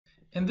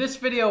In this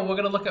video, we're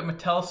going to look at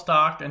Mattel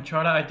stock and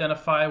try to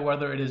identify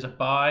whether it is a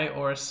buy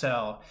or a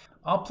sell.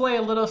 I'll play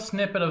a little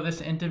snippet of this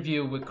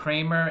interview with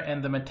Kramer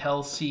and the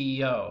Mattel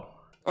CEO. All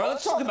right,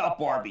 let's talk about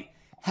Barbie.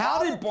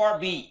 How did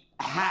Barbie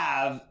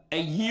have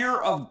a year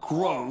of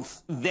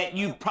growth that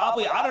you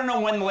probably, I don't know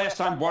when the last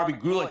time Barbie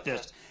grew like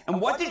this, and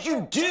what did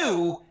you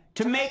do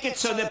to make it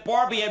so that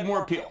Barbie had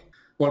more appeal?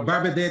 Well,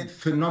 Barbie did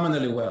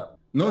phenomenally well.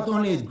 Not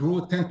only it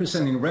grew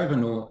 10% in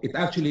revenue, it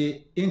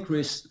actually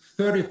increased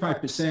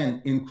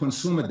 35% in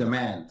consumer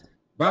demand.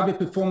 Barbie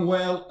performed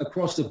well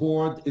across the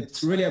board.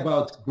 It's really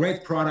about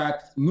great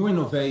product, new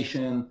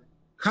innovation,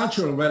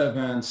 cultural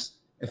relevance,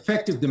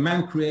 effective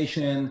demand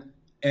creation,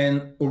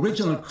 and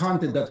original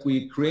content that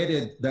we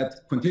created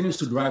that continues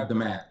to drive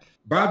demand.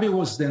 Barbie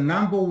was the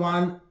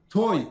 #1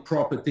 toy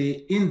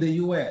property in the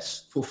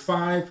US for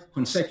 5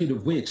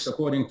 consecutive weeks,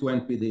 according to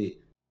NPD.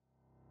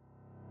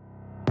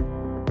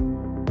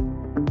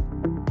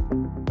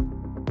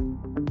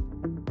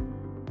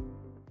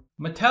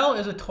 Mattel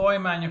is a toy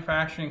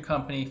manufacturing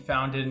company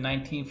founded in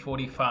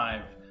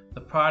 1945. The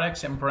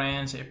products and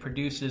brands it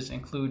produces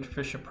include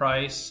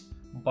Fisher-Price,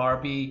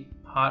 Barbie,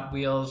 Hot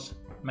Wheels,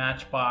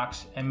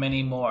 Matchbox, and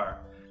many more.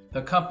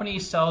 The company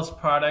sells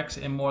products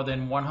in more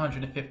than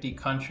 150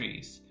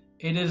 countries.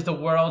 It is the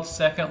world's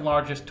second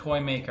largest toy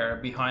maker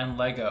behind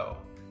Lego.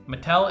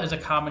 Mattel is a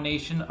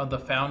combination of the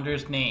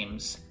founders'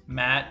 names,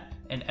 Matt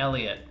and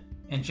Elliot.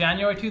 In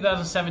January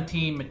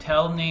 2017,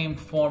 Mattel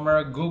named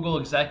former Google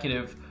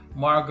executive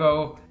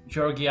Margot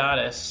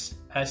Georgiadis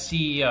as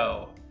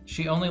CEO.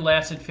 She only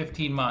lasted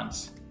 15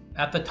 months.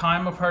 At the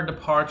time of her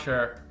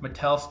departure,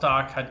 Mattel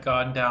stock had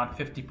gone down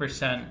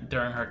 50%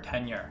 during her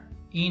tenure.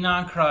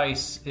 Ynon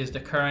Kreiss is the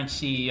current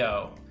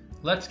CEO.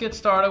 Let's get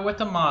started with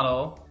the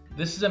model.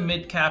 This is a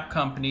mid-cap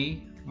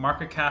company.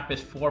 Market cap is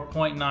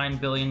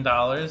 $4.9 billion.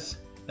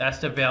 That's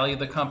the value of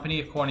the company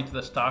according to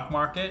the stock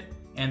market.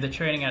 And they're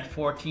trading at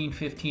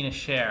 $14.15 a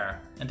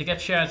share. And to get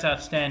shares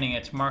outstanding,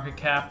 it's market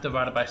cap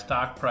divided by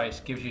stock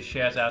price gives you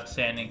shares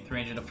outstanding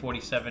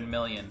 347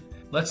 million.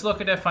 Let's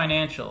look at their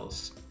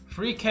financials.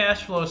 Free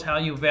cash flow is how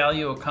you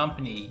value a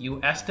company. You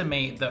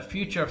estimate the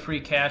future free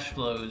cash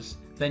flows,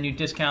 then you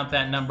discount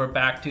that number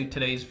back to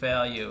today's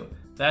value.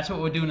 That's what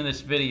we're doing in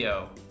this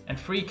video. And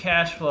free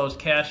cash flow is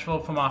cash flow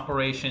from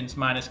operations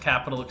minus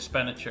capital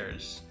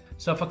expenditures.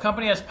 So if a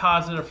company has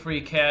positive free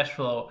cash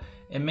flow,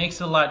 it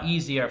makes it a lot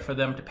easier for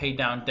them to pay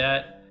down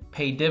debt,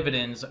 pay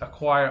dividends,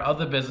 acquire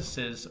other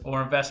businesses,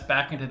 or invest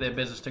back into their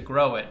business to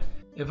grow it.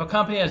 If a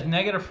company has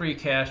negative free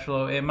cash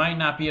flow, it might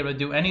not be able to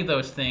do any of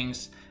those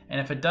things,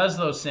 and if it does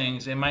those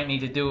things, it might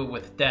need to do it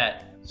with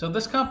debt. So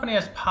this company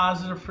has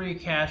positive free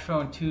cash flow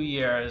in 2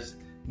 years,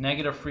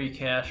 negative free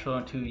cash flow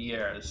in 2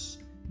 years.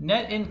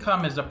 Net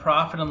income is the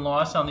profit and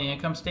loss on the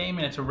income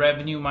statement. It's a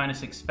revenue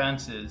minus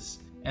expenses.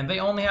 And they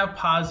only have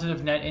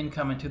positive net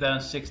income in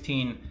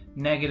 2016,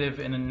 negative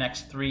in the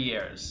next 3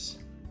 years.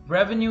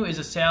 Revenue is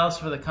the sales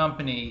for the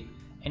company,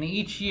 and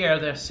each year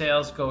their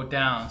sales go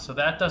down, so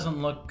that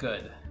doesn't look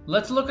good.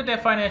 Let's look at their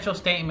financial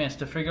statements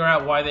to figure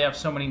out why they have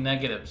so many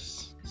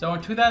negatives. So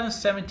in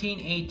 2017,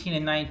 18,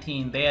 and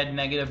 19, they had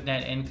negative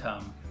net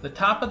income. The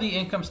top of the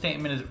income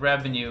statement is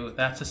revenue,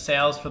 that's the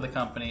sales for the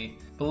company.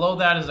 Below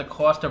that is the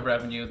cost of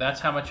revenue, that's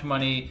how much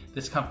money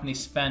this company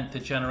spent to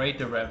generate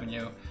the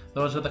revenue.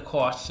 Those are the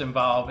costs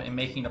involved in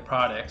making the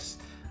products.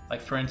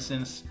 Like for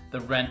instance,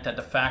 the rent at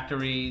the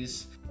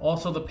factories,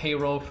 also the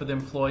payroll for the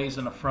employees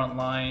on the front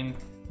line.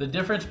 The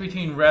difference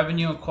between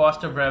revenue and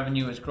cost of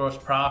revenue is gross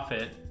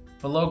profit.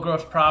 Below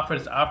gross profit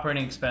is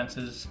operating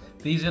expenses.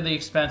 These are the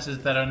expenses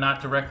that are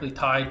not directly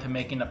tied to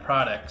making the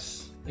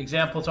products.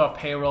 Examples are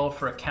payroll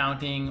for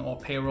accounting or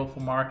payroll for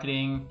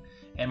marketing,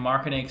 and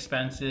marketing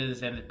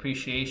expenses and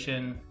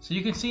depreciation. So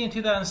you can see in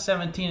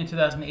 2017 and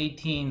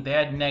 2018, they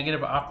had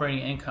negative operating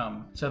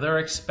income. So their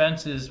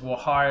expenses were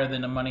higher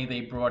than the money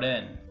they brought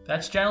in.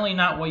 That's generally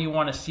not what you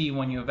want to see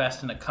when you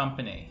invest in a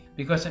company,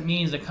 because it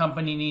means the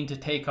company needs to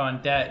take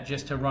on debt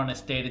just to run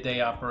its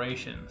day-to-day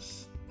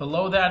operations.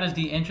 Below that is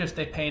the interest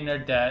they pay in their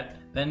debt.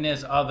 Then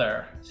there's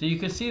other. So you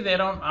can see they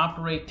don't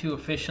operate too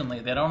efficiently.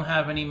 They don't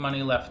have any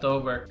money left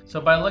over. So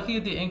by looking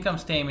at the income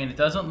statement, it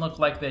doesn't look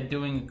like they're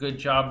doing a good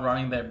job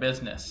running their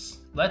business.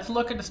 Let's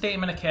look at the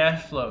statement of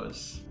cash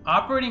flows.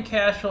 Operating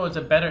cash flow is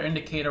a better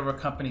indicator of a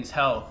company's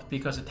health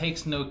because it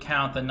takes into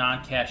account the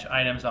non-cash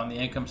items on the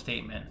income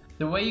statement.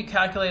 The way you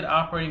calculate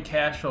operating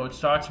cash flow, it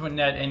starts with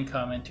net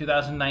income. In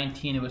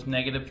 2019, it was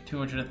negative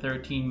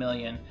 213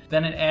 million.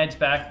 Then it adds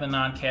back the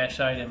non-cash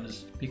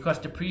items. Because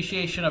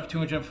depreciation of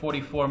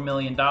 $244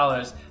 million,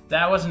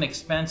 that was an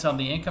expense on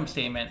the income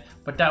statement,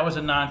 but that was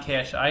a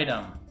non-cash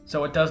item.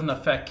 So it doesn't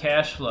affect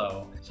cash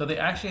flow. So they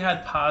actually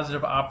had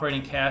positive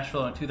operating cash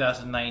flow in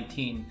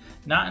 2019,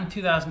 not in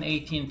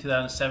 2018 and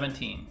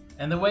 2017.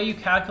 And the way you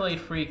calculate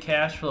free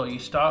cash flow, you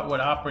start with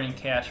operating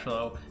cash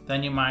flow,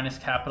 then you minus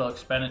capital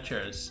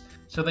expenditures.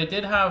 So they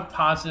did have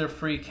positive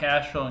free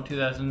cash flow in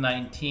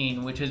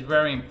 2019, which is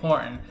very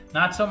important.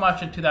 Not so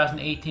much in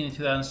 2018 and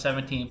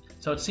 2017.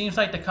 So it seems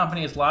like the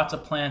company has lots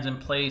of plans in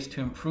place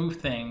to improve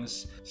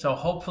things. So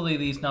hopefully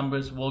these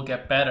numbers will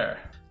get better.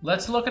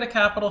 Let's look at a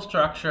capital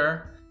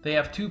structure. They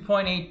have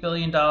 $2.8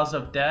 billion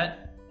of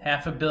debt,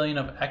 $500 million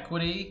of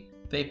equity.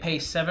 They pay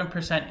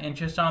 7%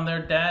 interest on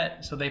their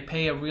debt, so they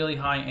pay a really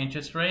high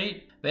interest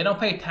rate. They don't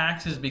pay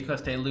taxes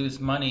because they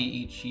lose money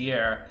each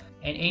year.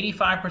 And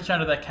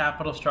 85% of their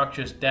capital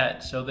structure is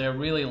debt, so they're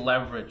really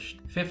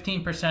leveraged.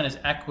 15% is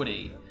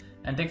equity.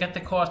 And to get the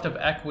cost of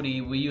equity,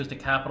 we use the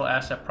capital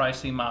asset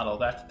pricing model.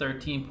 That's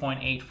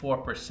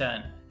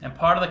 13.84%. And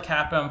part of the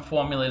CAPM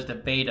formula is the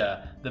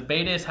beta. The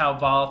beta is how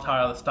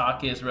volatile the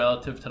stock is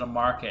relative to the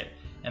market.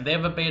 And they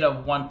have a beta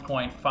of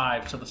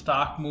 1.5, so the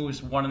stock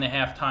moves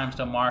 1.5 times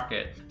the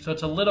market. So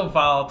it's a little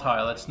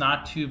volatile, it's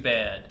not too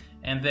bad.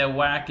 And their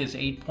WACC is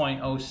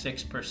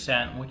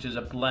 8.06%, which is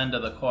a blend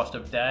of the cost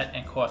of debt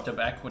and cost of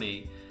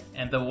equity.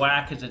 And the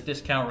WACC is a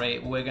discount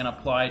rate we're going to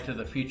apply to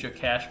the future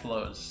cash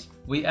flows.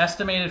 We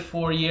estimated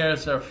 4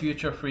 years of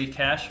future free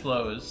cash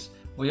flows.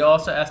 We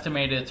also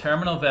estimated a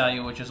terminal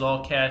value, which is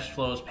all cash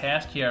flows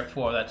past year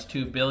 4, that's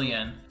 $2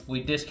 billion.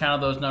 We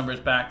discounted those numbers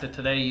back to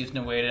today using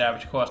the weighted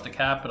average cost of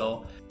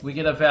capital. We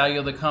get a value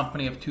of the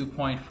company of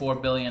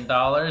 $2.4 billion.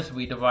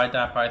 We divide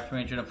that by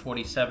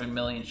 347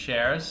 million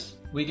shares.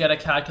 We get a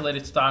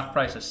calculated stock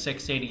price of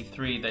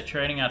 $6.83. They're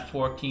trading at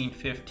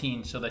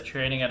 $14.15, so they're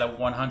trading at a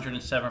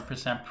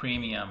 107%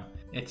 premium.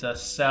 It's a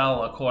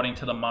sell according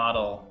to the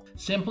model.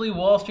 Simply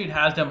Wall Street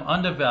has them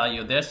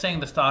undervalued. They're saying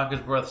the stock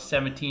is worth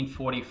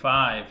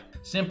 $17.45.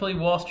 Simply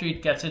Wall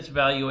Street gets its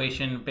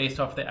valuation based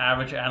off the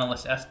average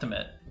analyst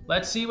estimate.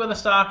 Let's see where the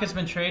stock has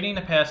been trading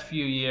the past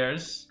few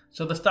years.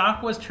 So the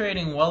stock was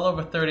trading well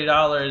over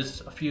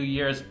 $30 a few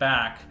years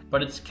back,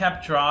 but it's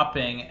kept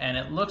dropping and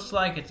it looks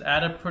like it's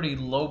at a pretty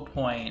low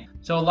point.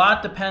 So a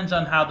lot depends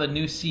on how the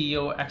new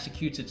CEO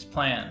executes its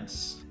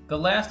plans. The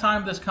last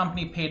time this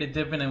company paid a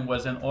dividend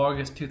was in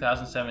August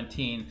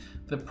 2017.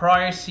 The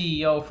prior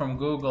CEO from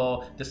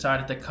Google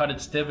decided to cut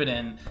its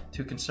dividend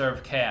to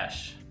conserve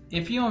cash.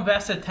 If you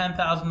invested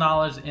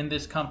 $10,000 in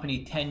this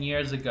company 10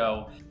 years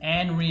ago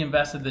and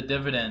reinvested the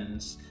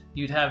dividends,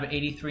 you'd have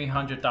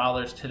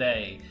 $8,300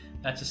 today.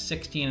 That's a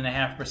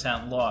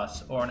 16.5%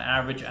 loss, or an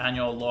average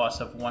annual loss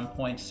of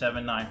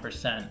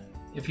 1.79%.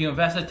 If you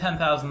invested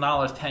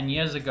 $10,000 10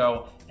 years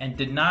ago and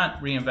did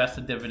not reinvest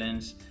the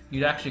dividends,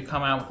 you'd actually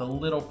come out with a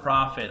little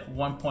profit,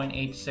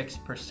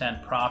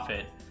 1.86%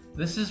 profit.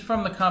 This is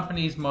from the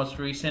company's most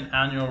recent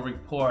annual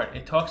report.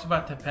 It talks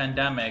about the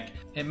pandemic.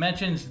 It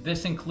mentions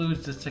this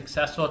includes the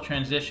successful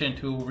transition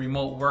to a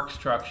remote work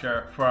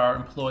structure for our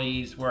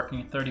employees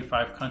working in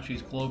 35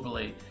 countries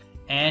globally.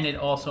 And it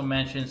also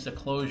mentions the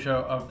closure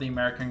of the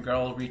American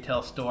Girl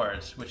retail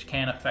stores, which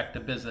can affect the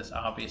business,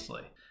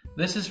 obviously.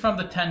 This is from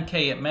the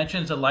 10K. It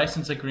mentions the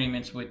license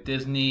agreements with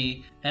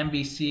Disney,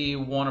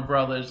 NBC, Warner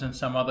Brothers, and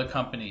some other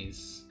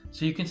companies.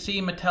 So you can see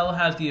Mattel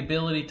has the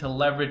ability to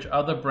leverage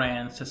other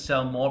brands to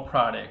sell more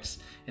products.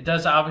 It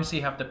does obviously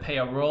have to pay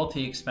a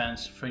royalty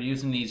expense for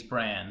using these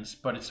brands,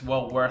 but it's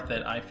well worth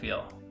it, I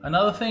feel.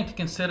 Another thing to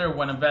consider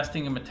when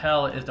investing in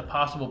Mattel is the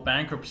possible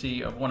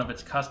bankruptcy of one of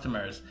its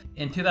customers.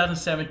 In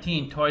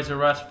 2017, Toys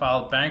R Us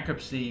filed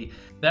bankruptcy.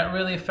 That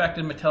really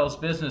affected Mattel's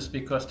business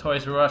because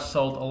Toys R Us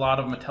sold a lot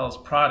of Mattel's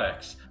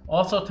products.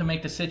 Also, to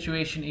make the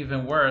situation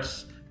even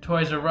worse,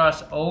 Toys R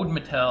Us owed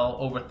Mattel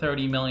over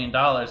 $30 million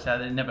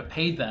that it never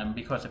paid them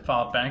because it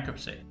filed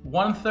bankruptcy.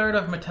 1/3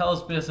 of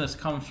Mattel's business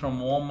comes from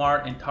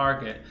Walmart and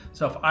Target,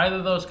 so if either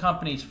of those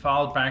companies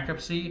filed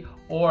bankruptcy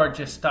or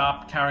just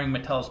stopped carrying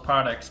Mattel's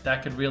products,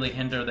 that could really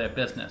hinder their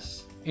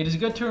business. It is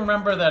good to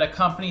remember that a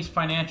company's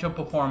financial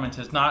performance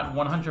is not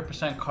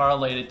 100%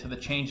 correlated to the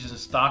changes in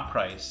stock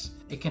price.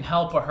 It can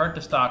help or hurt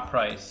the stock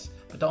price.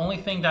 But the only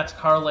thing that's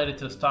correlated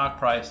to the stock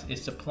price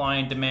is supply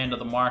and demand of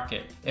the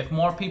market. If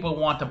more people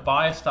want to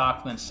buy a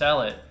stock than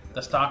sell it,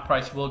 the stock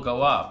price will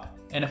go up.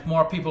 And if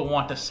more people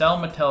want to sell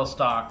Mattel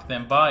stock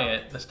than buy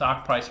it, the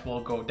stock price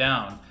will go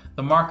down.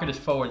 The market is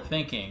forward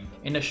thinking.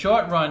 In the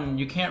short run,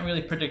 you can't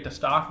really predict the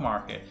stock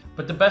market,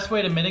 but the best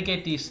way to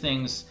mitigate these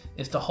things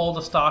is to hold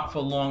a stock for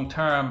long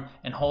term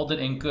and hold it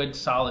in good,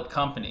 solid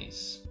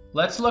companies.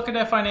 Let's look at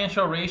their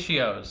financial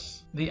ratios.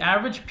 The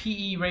average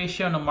PE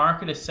ratio in the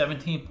market is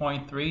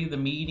 17.3, the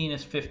median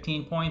is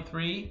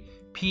 15.3.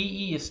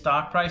 PE is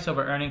stock price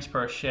over earnings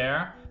per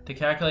share. To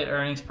calculate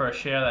earnings per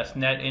share, that's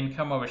net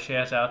income over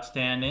shares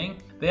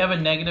outstanding. They have a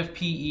negative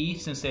PE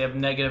since they have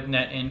negative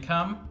net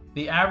income.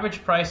 The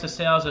average price of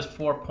sales is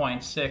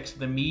 4.6,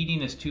 the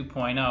median is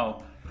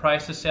 2.0.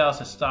 Price of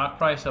sales is stock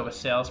price over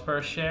sales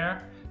per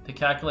share. To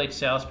calculate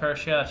sales per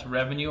share, that's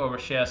revenue over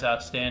shares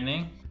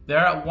outstanding. They're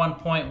at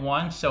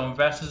 1.1, so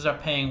investors are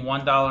paying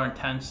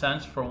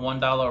 $1.10 for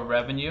 $1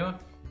 revenue.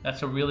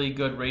 That's a really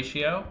good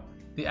ratio.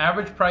 The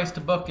average price to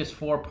book is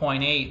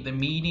 4.8, the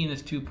median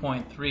is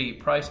 2.3.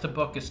 Price to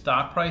book is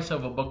stock price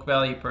over book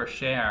value per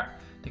share.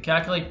 To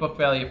calculate book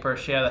value per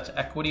share, that's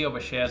equity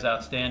over shares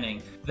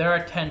outstanding. They're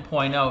at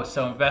 10.0,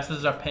 so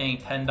investors are paying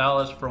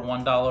 $10 for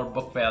 $1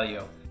 book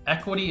value.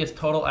 Equity is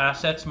total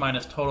assets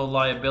minus total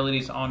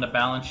liabilities on the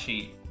balance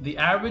sheet. The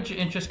average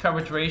interest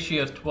coverage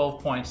ratio is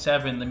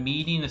 12.7, the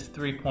median is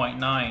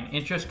 3.9.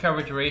 Interest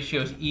coverage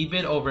ratio is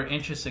EBIT over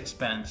interest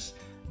expense.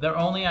 They're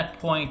only at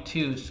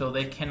 0.2, so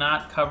they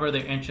cannot cover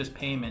their interest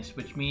payments,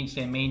 which means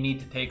they may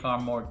need to take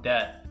on more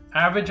debt.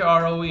 Average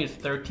ROE is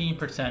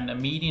 13%, the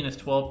median is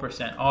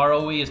 12%.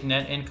 ROE is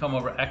net income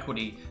over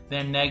equity.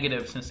 They're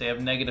negative since they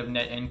have negative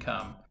net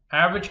income.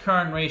 Average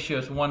current ratio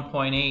is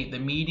 1.8, the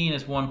median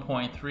is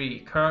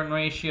 1.3. Current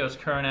ratio is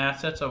current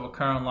assets over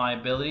current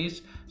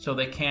liabilities, so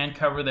they can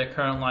cover their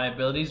current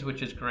liabilities,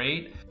 which is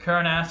great.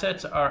 Current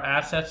assets are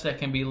assets that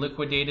can be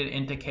liquidated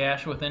into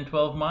cash within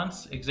 12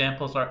 months.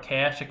 Examples are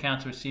cash,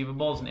 accounts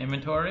receivables, and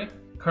inventory.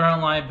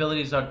 Current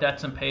liabilities are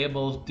debts and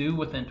payables due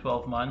within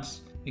 12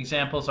 months.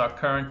 Examples are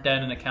current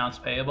debt and accounts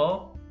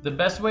payable. The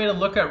best way to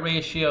look at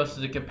ratios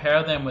is to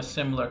compare them with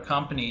similar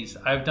companies.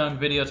 I've done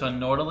videos on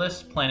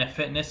Nautilus, Planet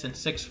Fitness, and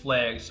Six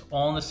Flags,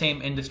 all in the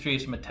same industry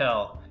as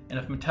Mattel. And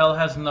if Mattel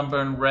has a number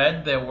in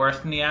red, they're worse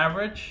than the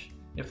average.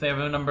 If they have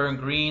a number in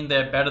green,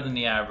 they're better than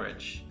the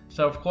average.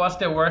 So of course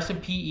they're worse in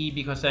PE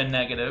because they're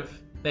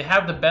negative. They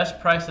have the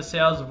best price to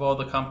sales of all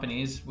the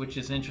companies, which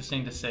is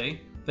interesting to see.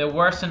 They're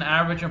worse in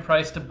average and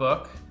price to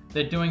book.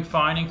 They're doing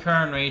fine in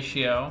current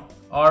ratio.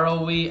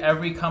 ROE,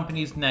 every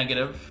company's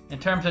negative. In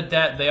terms of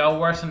debt, they are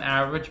worse than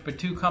average, but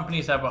two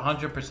companies have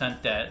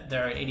 100% debt.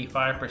 They're at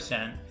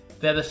 85%.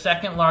 They're the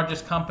second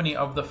largest company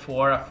of the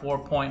four at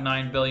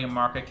 4.9 billion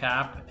market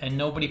cap, and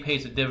nobody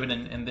pays a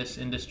dividend in this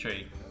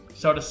industry.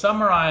 So to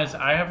summarize,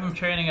 I have them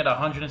trading at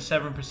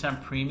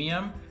 107%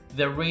 premium.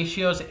 Their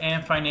ratios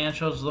and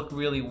financials look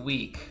really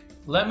weak.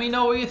 Let me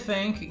know what you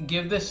think.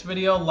 Give this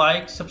video a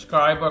like,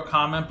 subscribe, or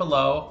comment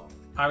below.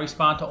 I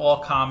respond to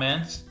all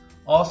comments.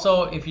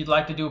 Also, if you'd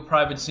like to do a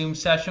private Zoom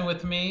session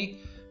with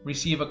me,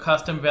 receive a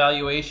custom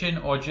valuation,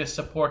 or just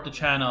support the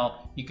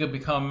channel, you could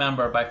become a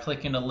member by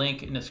clicking the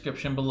link in the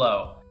description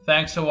below.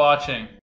 Thanks for watching.